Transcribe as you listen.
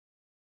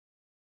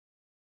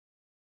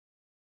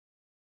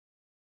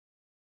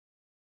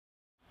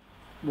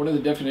one of the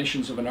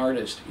definitions of an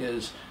artist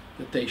is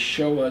that they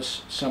show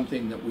us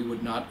something that we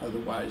would not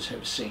otherwise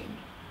have seen.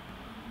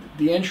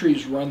 The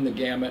entries run the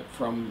gamut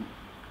from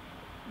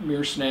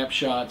mere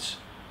snapshots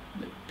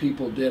that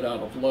people did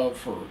out of love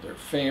for their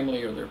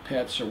family or their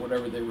pets or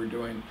whatever they were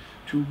doing,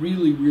 to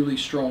really, really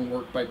strong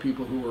work by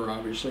people who are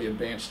obviously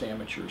advanced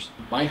amateurs.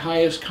 My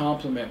highest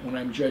compliment when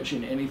I'm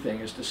judging anything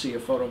is to see a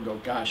photo and go,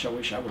 gosh, I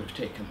wish I would have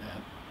taken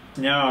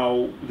that.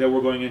 Now that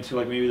we're going into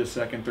like maybe the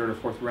second, third, or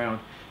fourth round,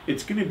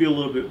 it's going to be a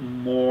little bit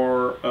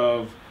more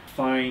of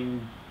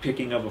fine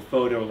picking of a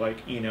photo,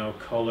 like, you know,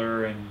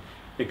 color and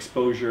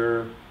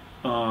exposure,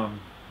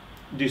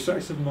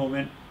 decisive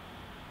moment.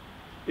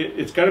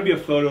 It's got to be a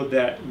photo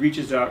that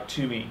reaches out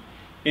to me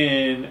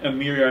in a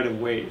myriad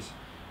of ways.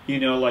 You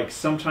know, like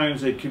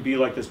sometimes it could be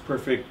like this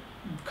perfect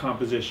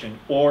composition,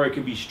 or it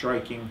could be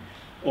striking,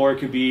 or it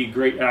could be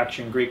great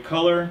action, great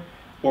color,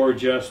 or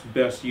just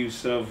best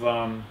use of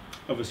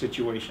a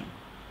situation.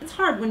 It's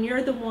hard when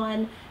you're the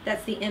one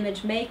that's the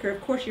image maker.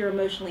 Of course, you're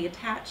emotionally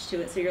attached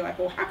to it, so you're like,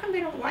 well, how come they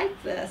don't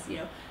like this? You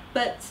know,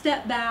 but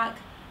step back,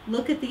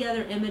 look at the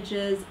other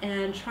images,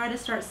 and try to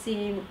start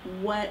seeing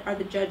what are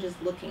the judges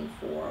looking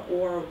for,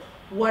 or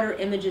what are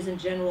images in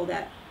general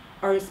that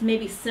are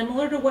maybe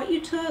similar to what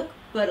you took,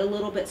 but a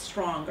little bit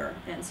stronger,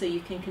 and so you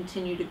can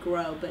continue to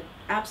grow. But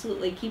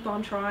absolutely keep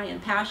on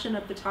trying. Passion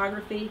of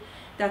photography,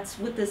 that's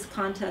what this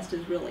contest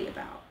is really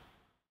about.